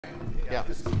Yeah.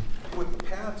 Just with the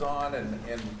pads on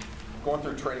and going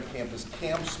through training camp, is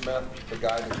Cam Smith the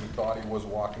guy that you thought he was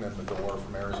walking in the door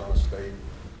from Arizona State?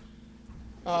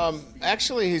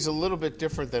 Actually, he's a little bit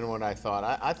different than what I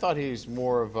thought. I thought he was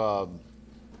more of a,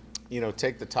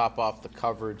 take the top off the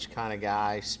coverage kind of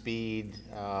guy, speed,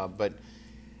 but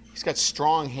he's got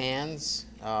strong hands.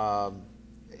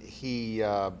 He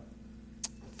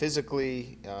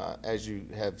physically, as you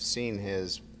have seen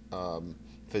his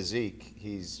physique,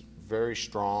 he's very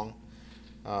strong,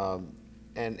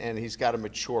 and he's got a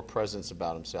mature presence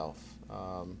about himself.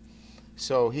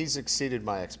 So he's exceeded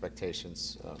my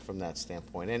expectations from that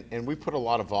standpoint. And we put a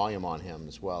lot of volume on him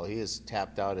as well. He has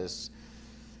tapped out as,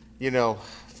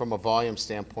 from a volume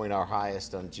standpoint, our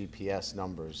highest on GPS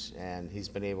numbers. And he's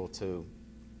been able to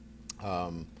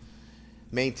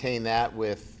maintain that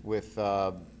with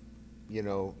the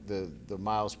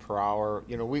miles per hour.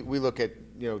 We look at,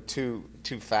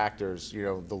 two factors,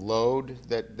 the load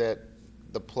that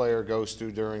the player goes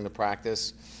through during the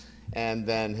practice, and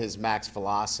then his max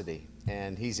velocity.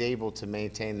 And he's able to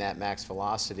maintain that max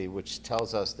velocity, which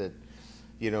tells us that,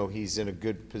 he's in a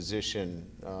good position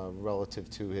relative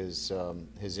to his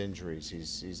injuries.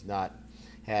 He's not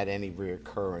had any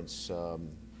reoccurrence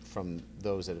from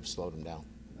those that have slowed him down.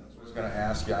 That's what I was going to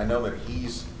ask you. I know that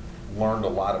he's learned a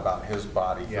lot about his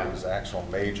body through his actual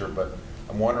major, but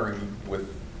I'm wondering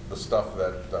with the stuff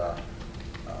that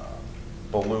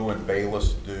Ballou and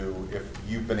Bayless do, if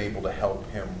you've been able to help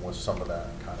him with some of that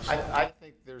kind of stuff. I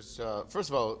think there's, first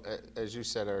of all, as you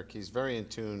said, Eric, he's very in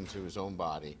tune to his own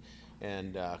body.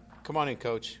 And come on in,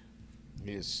 Coach.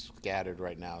 He is scattered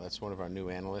right now. That's one of our new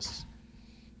analysts.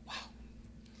 Wow.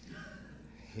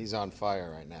 He's on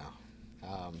fire right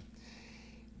now.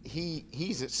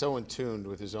 He's so in tune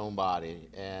with his own body,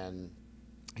 and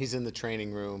he's in the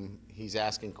training room. He's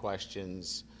asking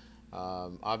questions.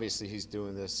 Obviously, he's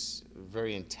doing this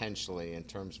very intentionally in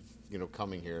terms of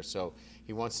coming here. So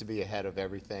he wants to be ahead of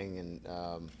everything,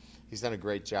 and he's done a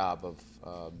great job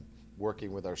of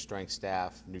working with our strength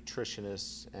staff,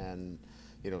 nutritionists, and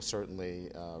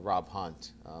certainly Rob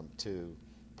Hunt to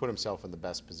put himself in the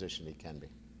best position he can be.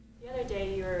 The other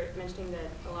day you were mentioning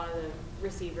that a lot of the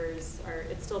receivers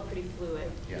it's still pretty fluid.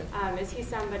 Yeah. Is he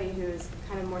somebody who's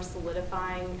kind of more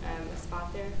solidifying a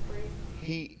spot there for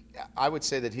you? I would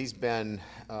say that he's been,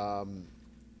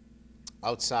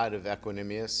 outside of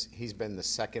Equanimous, he's been the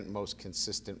second most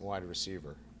consistent wide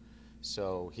receiver.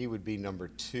 So he would be number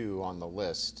 2 on the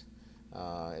list.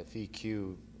 If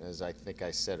EQ, as I think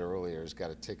I said earlier, has got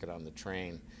a ticket on the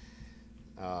train,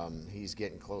 he's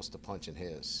getting close to punching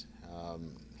his.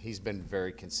 He's been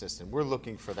very consistent. We're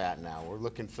looking for that now. We're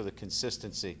looking for the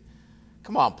consistency.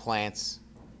 Come on, Plants.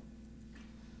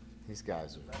 These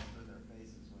guys are...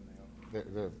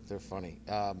 They're funny.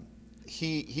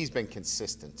 He's been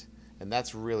consistent, and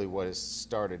that's really what has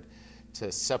started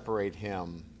to separate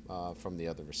him from the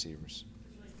other receivers.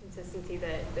 Consistency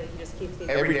that he just keeps these.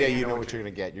 Every day you know what you're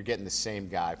going to get. You're getting the same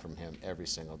guy from him every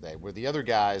single day. Where the other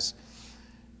guys,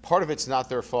 part of it's not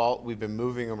their fault. We've been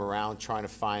moving them around trying to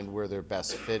find where their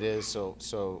best fit is.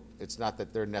 So it's not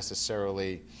that they're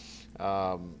necessarily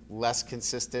less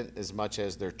consistent as much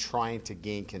as they're trying to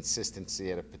gain consistency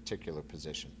at a particular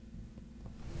position.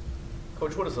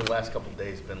 Coach, what has the last couple of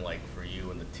days been like for you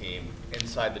and the team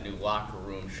inside the new locker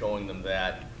room, showing them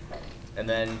that, and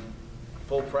then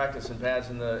full practice and pads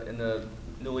in the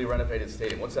newly renovated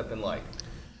stadium? What's that been like?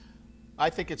 I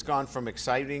think it's gone from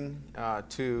exciting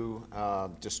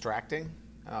to distracting,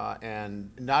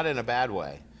 and not in a bad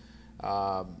way,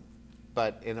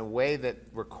 but in a way that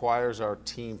requires our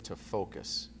team to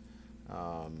focus,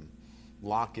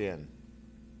 lock in.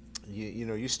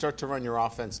 You start to run your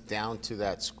offense down to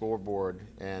that scoreboard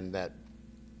and that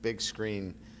big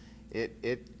screen.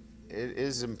 It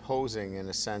is imposing in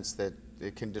a sense that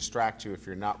it can distract you if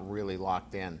you're not really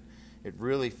locked in. It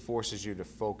really forces you to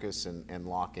focus and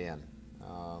lock in.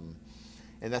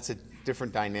 And that's a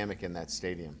different dynamic in that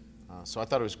stadium. So I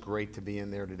thought it was great to be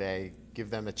in there today, give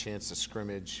them a chance to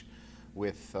scrimmage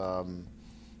with, those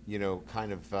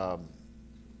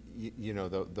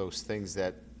things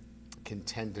that can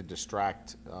tend to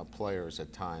distract players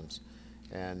at times.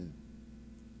 And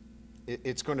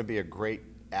it's going to be a great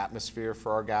atmosphere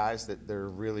for our guys, that they're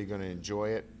really going to enjoy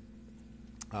it.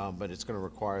 But it's going to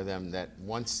require them that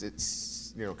once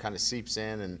it's, kind of seeps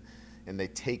in and they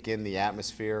take in the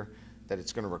atmosphere, that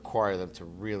it's going to require them to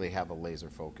really have a laser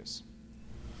focus.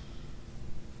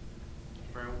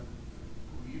 Brian,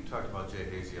 you talked about Jay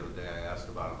Hayes the other day. I asked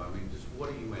about him. I mean, just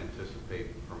what do you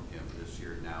anticipate from him this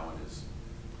year now in his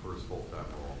first full-time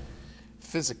role?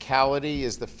 Physicality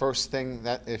is the first thing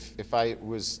that, if I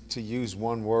was to use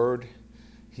one word,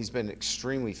 He's been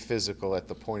extremely physical at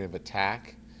the point of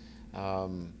attack,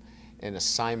 and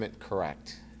assignment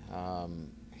correct.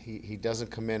 He doesn't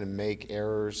come in and make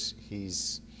errors. He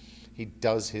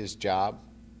does his job.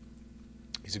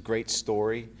 He's a great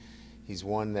story. He's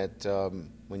one that,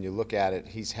 when you look at it,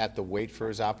 he's had to wait for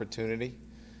his opportunity.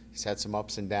 He's had some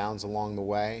ups and downs along the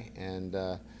way, and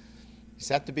he's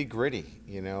had to be gritty.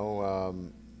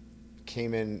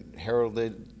 Came in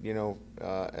heralded,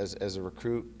 as a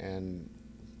recruit, and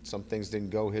some things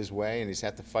didn't go his way, and he's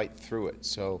had to fight through it.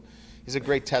 So he's a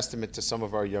great testament to some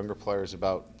of our younger players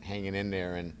about hanging in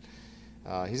there, and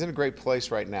he's in a great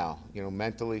place right now.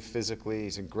 Mentally, physically,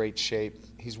 he's in great shape.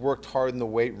 He's worked hard in the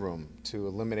weight room to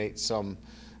eliminate some,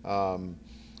 some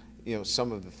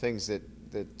of the things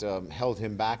that held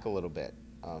him back a little bit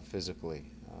physically.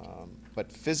 But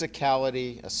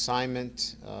physicality,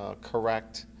 assignment,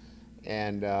 correct,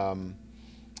 and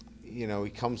he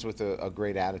comes with a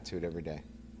great attitude every day.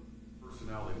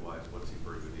 Personality-wise, what's he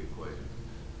bring to the equation?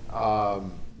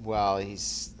 Well,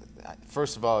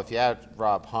 first of all, if you had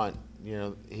Rob Hunt,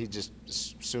 he'd just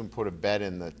soon put a bed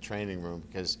in the training room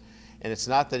and it's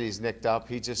not that he's nicked up.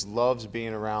 He just loves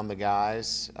being around the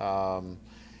guys.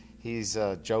 He's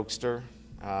a jokester,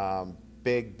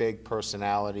 big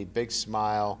personality, big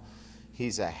smile.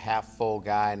 He's a half-full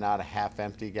guy, not a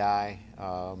half-empty guy.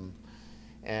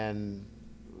 And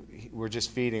we're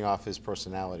just feeding off his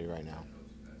personality right now.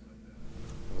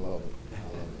 I love it.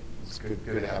 It's good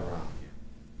to have around.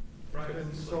 There's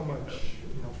been so much,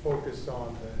 focus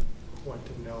on the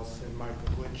Quentin Nelson, Michael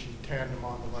Glitchy tandem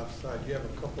on the left side. You have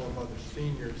a couple of other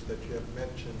seniors that you have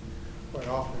mentioned. Quite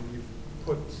often you've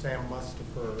put Sam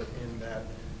Mustipher in that,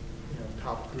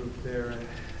 top group there.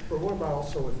 But what about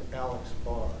also with Alex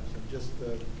Bars and just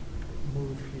the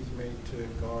move he's made to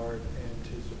guard and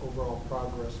his overall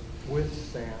progress with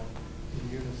Sam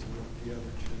in unison with the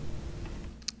other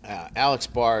two? Alex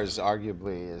Bars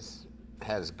arguably has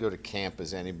as good a camp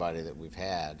as anybody that we've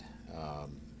had.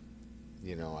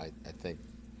 I think,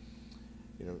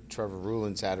 Trevor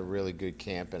Rulin's had a really good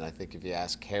camp, and I think if you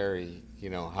ask Harry,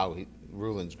 how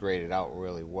Rulin's graded out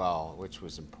really well, which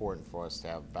was important for us to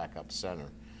have backup center.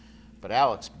 But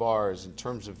Alex Bars, in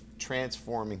terms of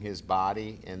transforming his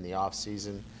body in the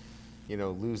offseason,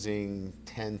 losing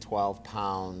 10, 12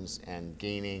 pounds and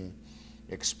gaining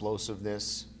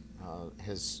explosiveness,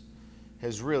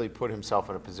 has really put himself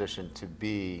in a position to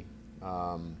be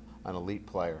an elite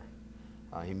player.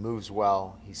 He moves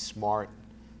well, he's smart,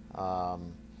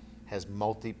 has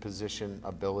multi-position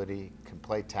ability, can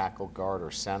play tackle, guard,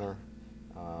 or center.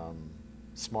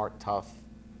 Smart, tough,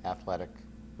 athletic,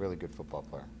 really good football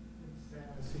player.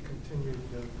 As he continued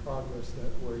the progress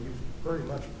where you've pretty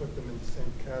much put them in the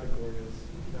same category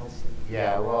as Nelson.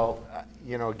 Yeah, well,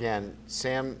 again,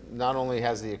 Sam not only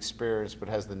has the experience but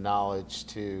has the knowledge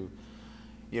to,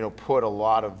 put a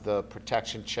lot of the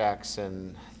protection checks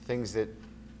and things that,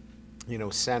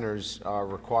 centers are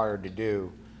required to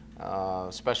do,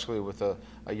 especially with a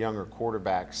younger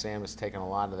quarterback. Sam has taken a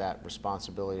lot of that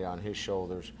responsibility on his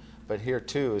shoulders. But here,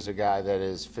 too, is a guy that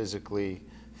is physically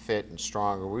fit and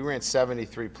stronger. We ran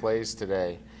 73 plays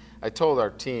today. I told our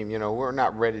team, we're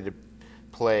not ready to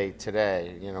play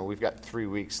today. We've got 3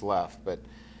 weeks left. But,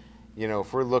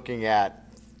 if we're looking at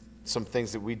some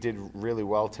things that we did really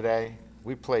well today,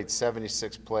 we played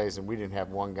 76 plays, and we didn't have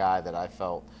one guy that I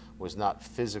felt was not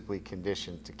physically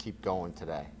conditioned to keep going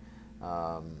today.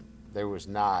 There was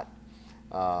not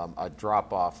a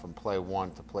drop-off from play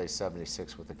 1 to play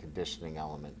 76 with a conditioning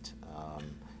element.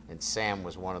 And Sam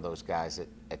was one of those guys that,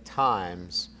 at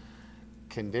times,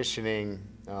 conditioning,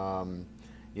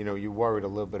 you worried a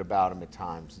little bit about him at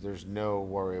times. There's no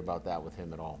worry about that with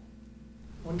him at all.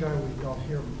 One guy we don't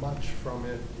hear much from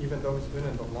it, even though he's been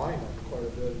in the lineup quite a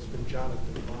bit, has been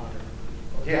Jonathan Meyer.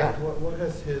 Yeah. What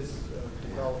has his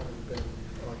development been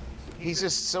like? He's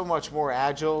just so much more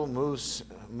agile, moves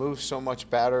so much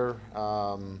better.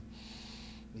 A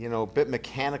bit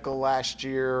mechanical last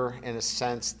year in a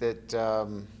sense that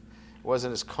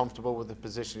wasn't as comfortable with the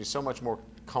position. He's so much more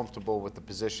comfortable with the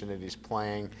position that he's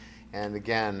playing. And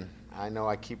again, I know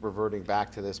I keep reverting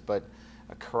back to this, but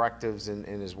correctives in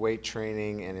his weight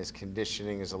training and his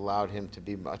conditioning has allowed him to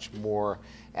be much more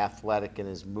athletic in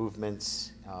his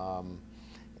movements.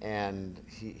 And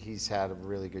he's had a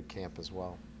really good camp as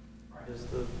well. Does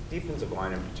the defensive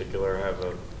line in particular have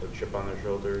a chip on their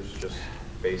shoulders just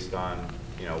based on,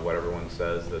 what everyone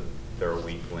says that they're a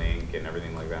weak link and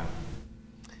everything like that?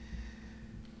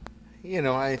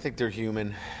 I think they're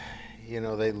human.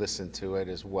 They listen to it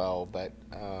as well, but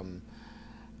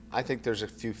I think there's a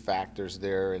few factors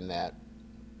there in that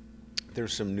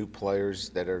there's some new players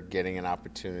that are getting an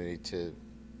opportunity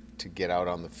to to get out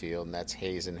on the field, and that's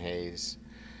Hayes and Hayes.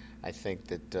 I think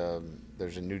that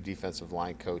there's a new defensive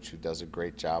line coach who does a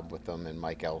great job with them, and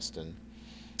Mike Elston.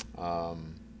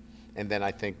 And then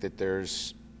I think that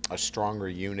there's a stronger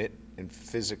unit and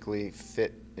physically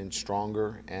fit and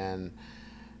stronger, and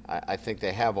I think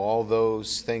they have all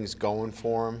those things going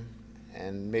for them.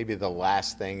 And maybe the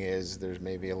last thing is there's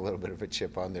maybe a little bit of a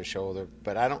chip on their shoulder,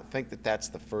 but I don't think that that's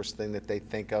the first thing that they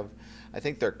think of. I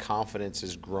think their confidence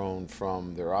has grown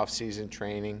from their off-season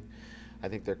training. I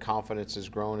think their confidence has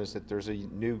grown is that there's a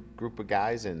new group of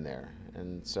guys in there,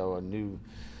 and so a new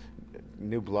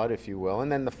blood, if you will. And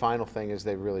then the final thing is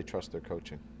they really trust their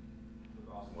coaching.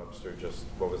 Austin Webster, just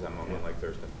what was that moment like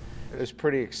Thursday? It was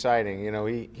pretty exciting. You know,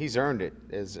 he's earned it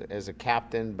as a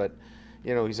captain, but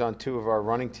you know, he's on 2 of our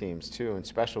running teams too, and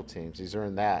special teams. He's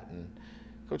earned that. And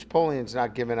Coach Polian's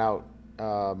not giving out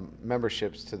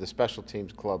memberships to the special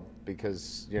teams club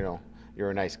because, you know, you're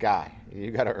a nice guy.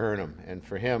 You got to earn them. And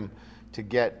for him to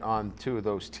get on 2 of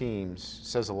those teams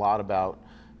says a lot about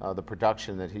the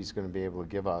production that he's going to be able to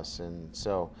give us. And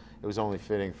so it was only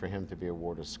fitting for him to be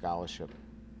awarded a scholarship.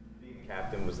 Being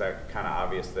captain, was that kind of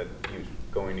obvious that he was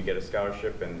going to get a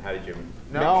scholarship, and how did you?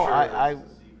 No,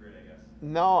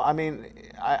 No, I mean,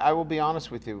 I will be honest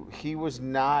with you. He was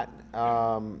not,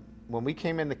 when we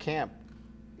came into camp,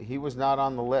 he was not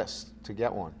on the list to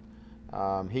get one.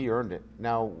 He earned it.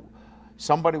 Now,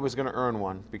 somebody was going to earn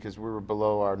one because we were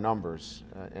below our numbers,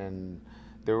 and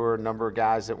there were a number of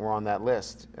guys that were on that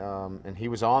list, and he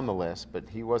was on the list, but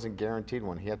he wasn't guaranteed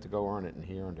one. He had to go earn it, and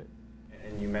he earned it.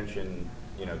 And you mentioned,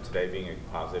 you know, today being a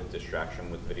positive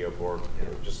distraction with video board. You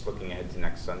know, just looking ahead to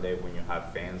next Sunday when you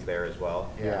have fans there as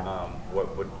well. Yeah.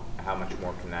 How much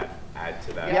more can that add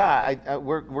to that? Yeah,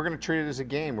 we're going to treat it as a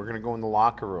game. We're going to go in the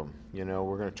locker room. You know,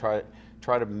 we're going to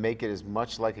try to make it as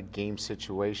much like a game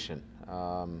situation,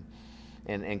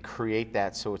 and create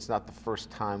that so it's not the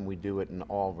first time we do it in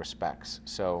all respects.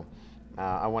 So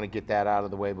I want to get that out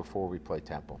of the way before we play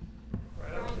Temple.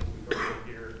 Right, I don't think we go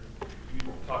here.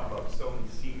 You talk about so many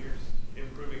seniors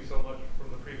improving so much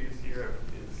from the previous year.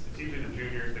 It's usually the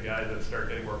juniors, the guys that start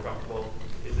getting more comfortable.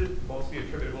 Is it mostly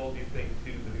attributable, do you think,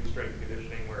 to the new strength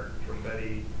conditioning where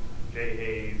Trombetti, Jay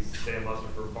Hayes, Sam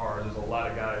Musselford, Barr, there's a lot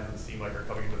of guys that seem like are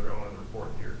coming into their own in their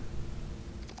 4th year?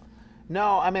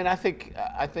 No, I mean, I think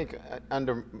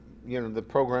under, you know, the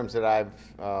programs that I've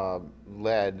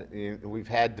led, you know, we've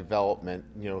had development,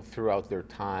 you know, throughout their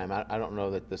time. I don't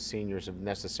know that the seniors have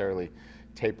necessarily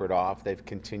tapered off. They've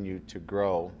continued to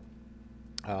grow.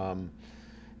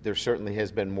 There certainly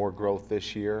has been more growth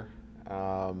this year.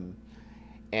 And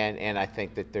I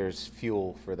think that there's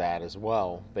fuel for that as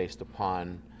well, based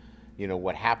upon, you know,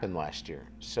 what happened last year.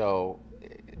 So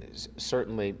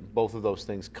certainly both of those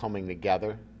things coming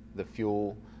together, the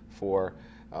fuel for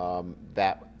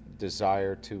that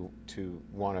desire to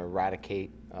want to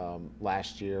eradicate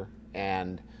last year,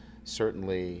 and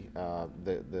certainly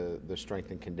the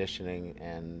strength and conditioning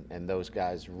and those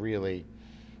guys really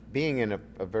being in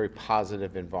a very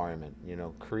positive environment, you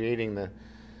know, creating the,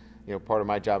 you know, part of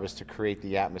my job is to create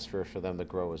the atmosphere for them to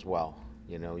grow as well.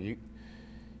 You know, you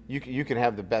can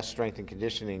have the best strength and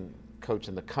conditioning coach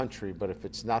in the country, but if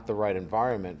it's not the right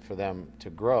environment for them to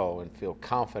grow and feel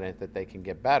confident that they can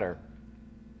get better,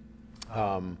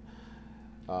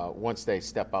 once they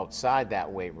step outside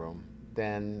that weight room,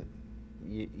 then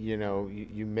you know,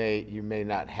 you may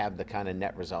not have the kind of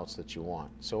net results that you want.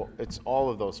 So it's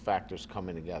all of those factors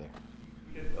coming together.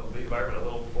 You get the environment a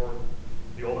little for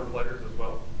the older players as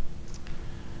well.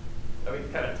 I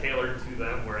mean, kind of tailored to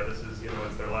them, where this is, you know,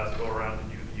 it's their last go around,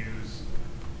 and you use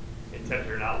intent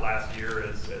or not last year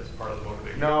as part of the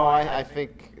motivation. No, I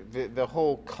think the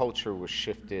whole culture was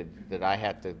shifted, that I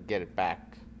had to get it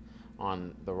back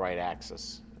on the right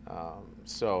axis.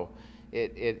 So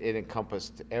it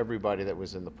encompassed everybody that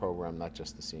was in the program, not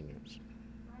just the seniors.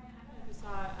 Ryan, I don't know if you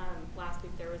saw last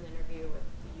week there was an interview with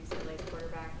the UCLA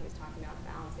quarterback. He was talking about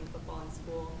balancing football and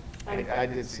school. I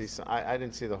did see some, I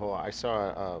didn't see the whole. I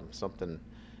saw something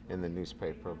in the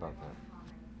newspaper about that.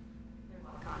 There's a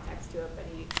lot of context to it, but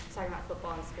he's talking about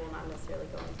football and school not necessarily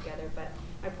going together. But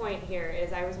my point here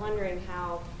is I was wondering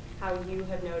how you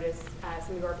have noticed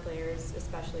some of your players,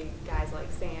 especially guys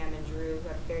like Sam and Drew, who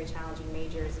have very challenging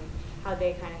majors, and how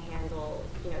they kind of handle,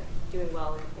 you know, doing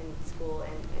well in school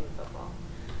and football.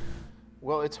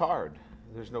 Well, it's hard.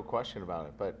 There's no question about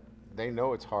it. But they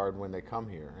know it's hard when they come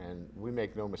here, and we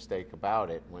make no mistake about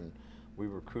it when we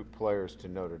recruit players to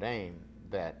Notre Dame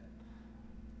that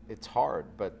it's hard,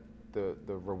 but the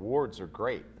rewards are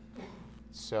great.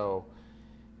 So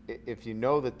if you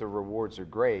know that the rewards are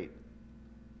great,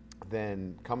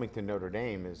 then coming to Notre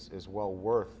Dame is well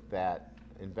worth that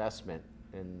investment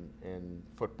in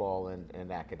football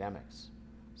and academics.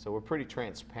 So we're pretty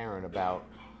transparent about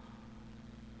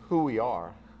who we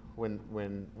are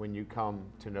when you come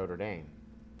to Notre Dame.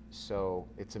 So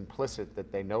it's implicit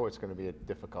that they know it's going to be a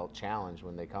difficult challenge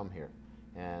when they come here.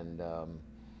 And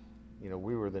you know,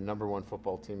 we were the #1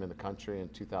 football team in the country in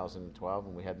 2012,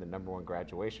 and we had the #1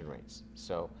 graduation rates.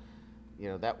 So, you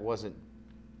know, that wasn't,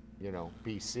 you know,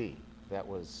 BC. That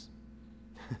was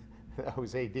that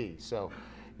was AD. So,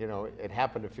 you know, it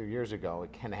happened a few years ago.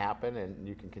 It can happen, and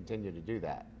you can continue to do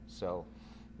that. So,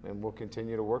 and we'll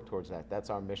continue to work towards that. That's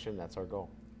our mission. That's our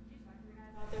goal. Did you talk to your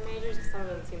guys about their majors? 'Cause some of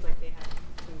them seems like they had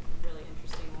some really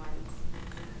interesting ones.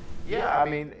 Yeah, I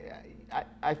mean,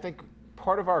 I think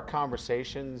part of our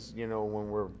conversations, you know, when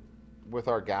we're with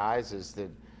our guys is that,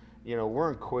 you know,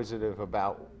 we're inquisitive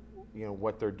about, you know,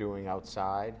 what they're doing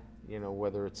outside, you know,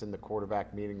 whether it's in the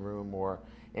quarterback meeting room or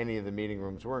any of the meeting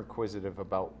rooms. We're inquisitive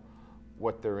about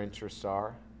what their interests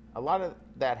are. A lot of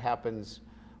that happens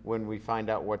when we find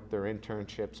out what their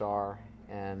internships are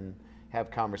and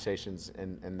have conversations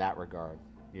in that regard,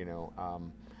 you know.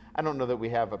 I don't know that we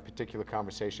have a particular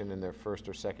conversation in their first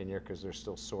or second year because they're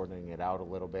still sorting it out a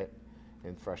little bit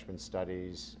in freshman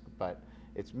studies, but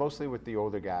it's mostly with the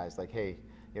older guys, like, hey,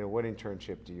 you know, what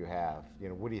internship do you have? You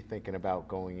know, what are you thinking about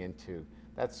going into?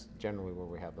 That's generally where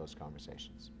we have those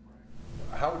conversations.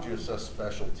 How would you assess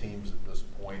special teams at this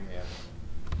point, and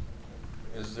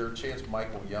is there a chance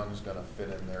Michael Young's going to fit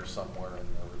in there somewhere in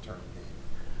the return game?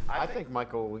 I think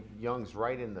Michael Young's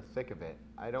right in the thick of it.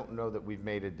 I don't know that we've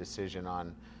made a decision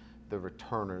on the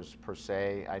returners per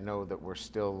se. I know that we're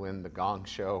still in the gong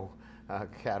show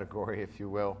category, if you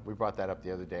will. We brought that up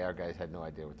the other day. Our guys had no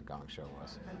idea what the gong show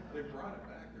was. They brought it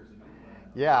back. There's a new one.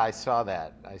 Yeah, I saw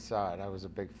that. I saw it. I was a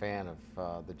big fan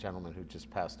of the gentleman who just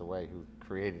passed away who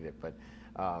created it. But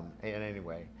and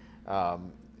anyway,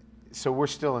 so we're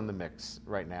still in the mix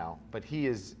right now. But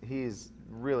he's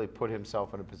really put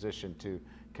himself in a position to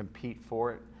compete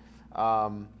for it.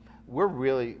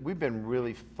 We've been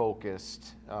really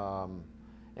focused,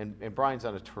 and Brian's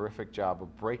done a terrific job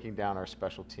of breaking down our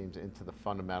special teams into the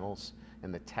fundamentals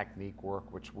and the technique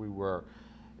work, which we were,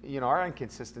 you know, our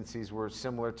inconsistencies were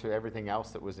similar to everything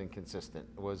else that was inconsistent.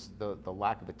 It was the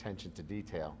lack of attention to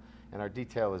detail. And our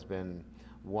detail has been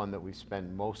one that we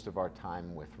spend most of our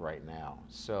time with right now.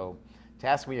 So to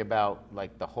ask me about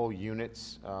like the whole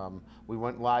units, we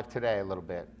went live today a little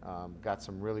bit, got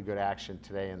some really good action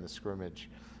today in the scrimmage.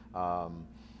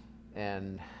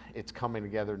 And it's coming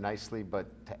together nicely, but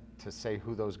to say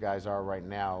who those guys are right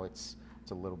now, it's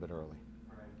a little bit early.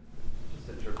 Right. Just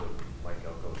in terms of Mike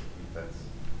Elko's defense,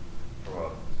 from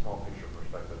a small picture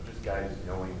perspective, just guys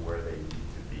knowing where they need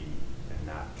to be and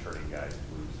not turning guys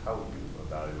loose, how would you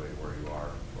evaluate where you are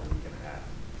for a week and a half?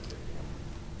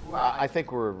 Well, I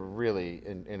think we're really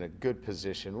in a good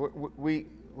position.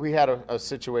 We had a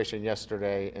situation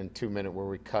yesterday in 2 minutes where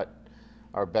we cut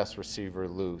our best receiver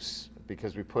loose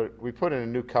because we put in a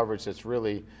new coverage that's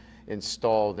really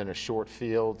installed in a short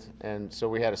field, and so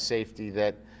we had a safety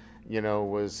that, you know,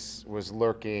 was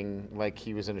lurking like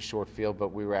he was in a short field, but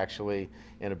we were actually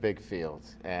in a big field,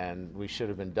 and we should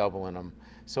have been doubling him.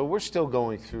 So we're still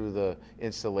going through the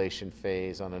installation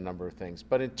phase on a number of things.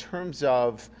 But in terms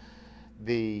of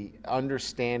the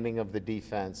understanding of the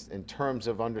defense, in terms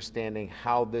of understanding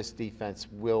how this defense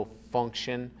will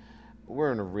function,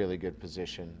 we're in a really good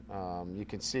position. You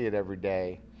can see it every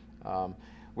day.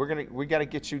 We got to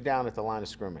get you down at the line of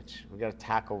scrimmage. We got to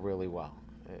tackle really well.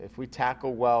 If we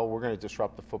tackle well, we're going to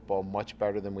disrupt the football much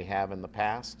better than we have in the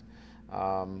past.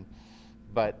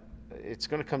 But it's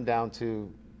going to come down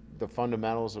to the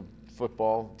fundamentals of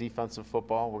football, defensive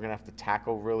football. We're going to have to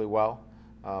tackle really well.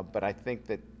 But I think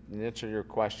that, in answer to your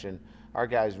question, our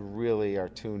guys really are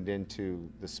tuned into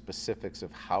the specifics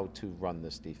of how to run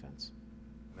this defense.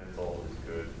 Mental is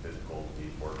good, physical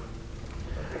needs work.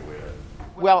 That's a big way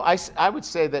to. Well, I would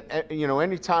say that, you know,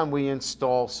 anytime we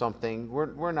install something,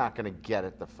 we're not going to get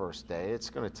it the first day. It's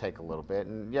going to take a little bit.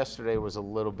 And yesterday was a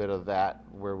little bit of that,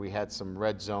 where we had some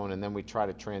red zone, and then we tried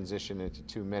to transition into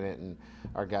 2 minute, and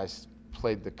our guys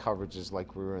played the coverages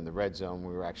like we were in the red zone.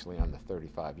 We were actually on the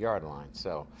 35-yard line.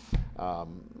 So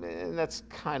and that's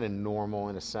kind of normal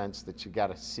in a sense that you got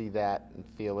to see that and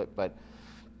feel it. But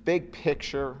big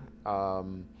picture,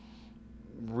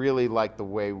 really like the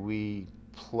way we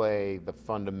play the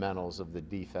fundamentals of the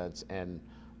defense, and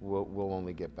we'll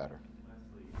only get better.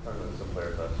 Talking to some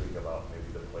players last week about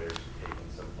maybe the players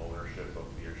taking some ownership of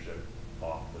leadership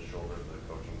off the shoulders of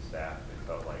the coaching staff. They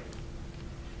felt like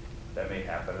that may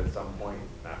happen at some point,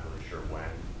 not really sure when,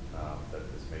 that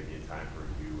this may be a time for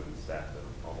you and staff to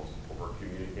almost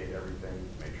over-communicate everything,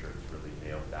 make sure it's really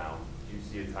nailed down. Do you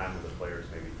see a time when the players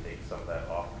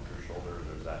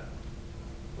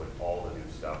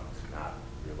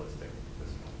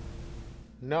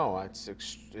No,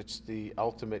 it's the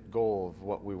ultimate goal of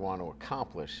what we want to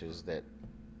accomplish is that,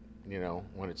 you know,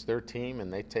 when it's their team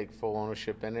and they take full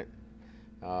ownership in it,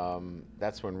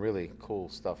 that's when really cool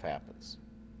stuff happens.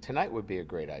 Tonight would be a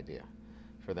great idea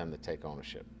for them to take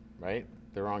ownership, right?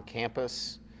 They're on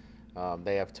campus.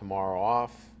 They have tomorrow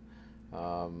off.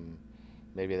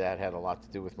 Maybe that had a lot to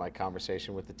do with my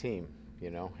conversation with the team.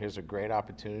 You know, here's a great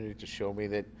opportunity to show me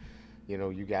that, you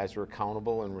know, you guys are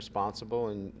accountable and responsible,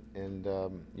 and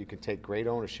you can take great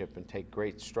ownership and take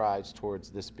great strides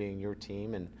towards this being your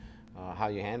team and how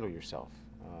you handle yourself.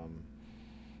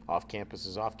 Off campus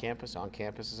is off campus, on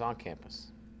campus is on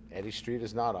campus. Eddy Street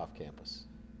is not off campus.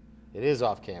 It is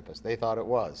off campus. They thought it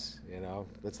was, you know.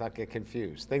 Let's not get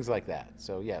confused. Things like that.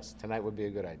 So yes, tonight would be a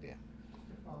good idea.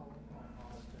 To follow up on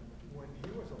Austin, when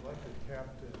he was elected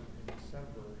captain in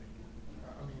December,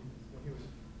 I mean, when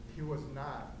he was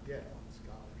not yet on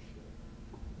scholarship.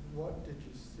 What did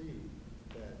you see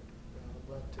that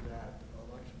led to that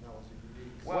election? That was a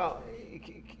unique. Well,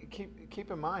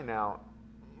 keep in mind now,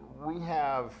 we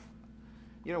have,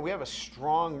 you know, we have a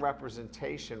strong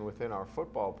representation within our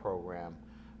football program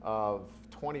of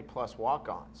 20-plus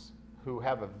walk-ons who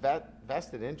have a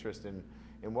vested interest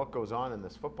in what goes on in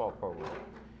this football program.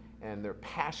 And they're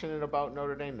passionate about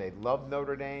Notre Dame. They love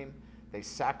Notre Dame. They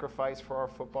sacrifice for our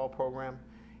football program.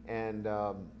 And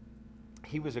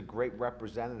he was a great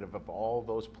representative of all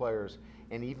those players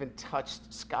and even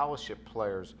touched scholarship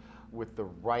players with the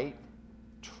right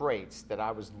traits that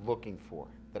I was looking for,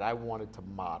 that I wanted to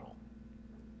model.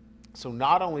 So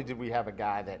not only did we have a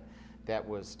guy that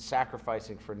was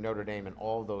sacrificing for Notre Dame in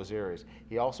all of those areas,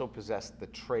 he also possessed the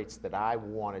traits that I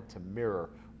wanted to mirror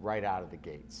right out of the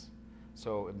gates.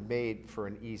 So it made for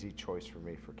an easy choice for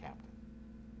me for captain.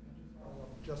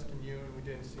 Justin Yoon, we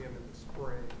didn't see him in the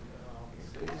spring.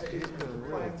 He's Is the been really-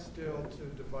 plan still to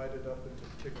divide it up into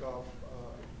kickoff,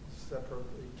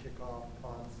 separately kickoff,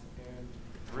 punts, and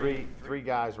Three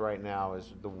guys right now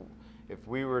is if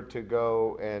we were to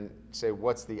go and say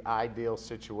what's the ideal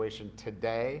situation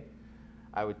today,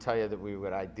 I would tell you that we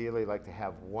would ideally like to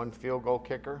have one field goal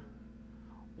kicker,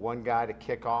 one guy to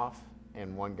kick off,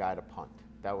 and one guy to punt.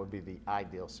 That would be the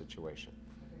ideal situation.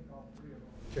 I think all three of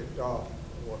them kicked off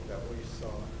what that we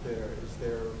saw there. Is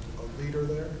there a leader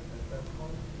there at that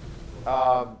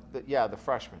point? Yeah, the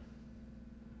freshman.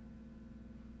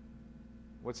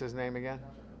 What's his name again?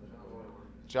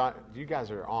 John. You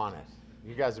guys are on it.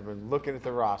 You guys have been looking at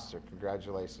the roster.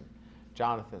 Congratulations.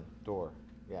 Jonathan Dorr,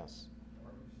 yes.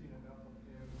 Have you seen enough of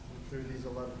him through these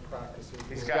 11 practices?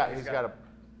 He's got a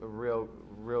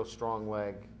real strong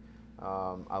leg.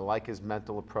 I like his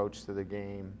mental approach to the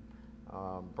game.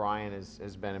 Brian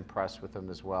has been impressed with him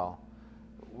as well.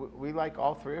 We like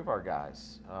all three of our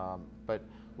guys, but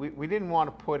we didn't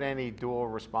want to put any dual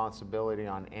responsibility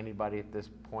on anybody at this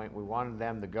point. We wanted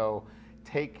them to go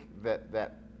take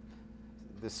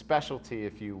the specialty,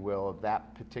 if you will, of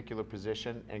that particular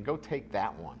position and go take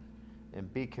that one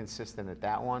and be consistent at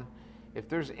that one. If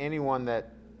there's anyone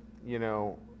that, you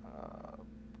know,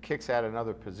 kicks at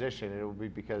another position, it will be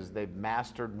because they've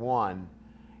mastered one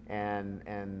and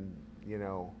you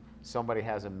know, somebody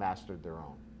hasn't mastered their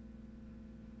own.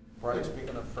 Brian,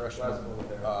 speaking of freshmen,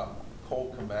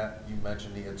 Cole Kmet, you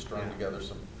mentioned he had strung together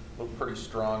looked pretty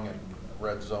strong in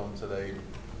red zone today.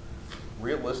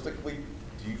 Realistically,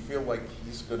 do you feel like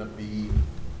he's going to be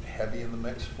heavy in the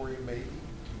mix for you maybe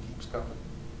if he keeps coming?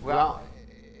 Well,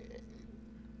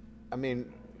 I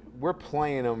mean, we're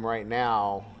playing him right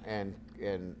now and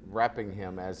repping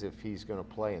him as if he's going to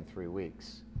play in 3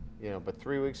 weeks. You know, but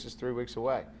 3 weeks is 3 weeks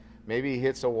away. Maybe he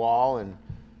hits a wall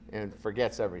and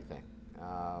forgets everything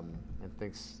and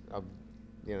thinks of,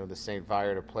 you know, the St.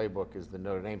 Viator playbook is the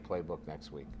Notre Dame playbook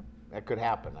next week. That could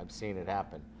happen. I've seen it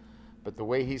happen. But the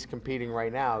way he's competing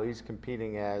right now, he's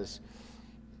competing as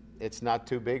it's not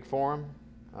too big for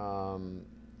him,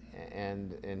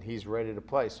 and he's ready to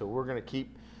play. So we're going to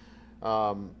keep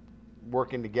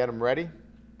working to get him ready,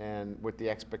 and with the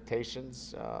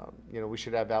expectations, you know, we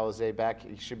should have Alizé back.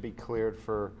 He should be cleared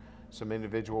for some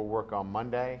individual work on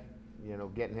Monday. You know,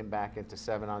 getting him back into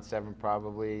 7-on-7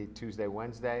 probably Tuesday,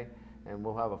 Wednesday, and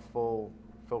we'll have a full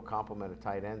complement of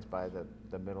tight ends by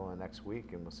the middle of next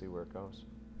week, and we'll see where it goes.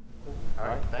 All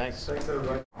right, thanks. Thanks,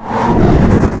 everybody.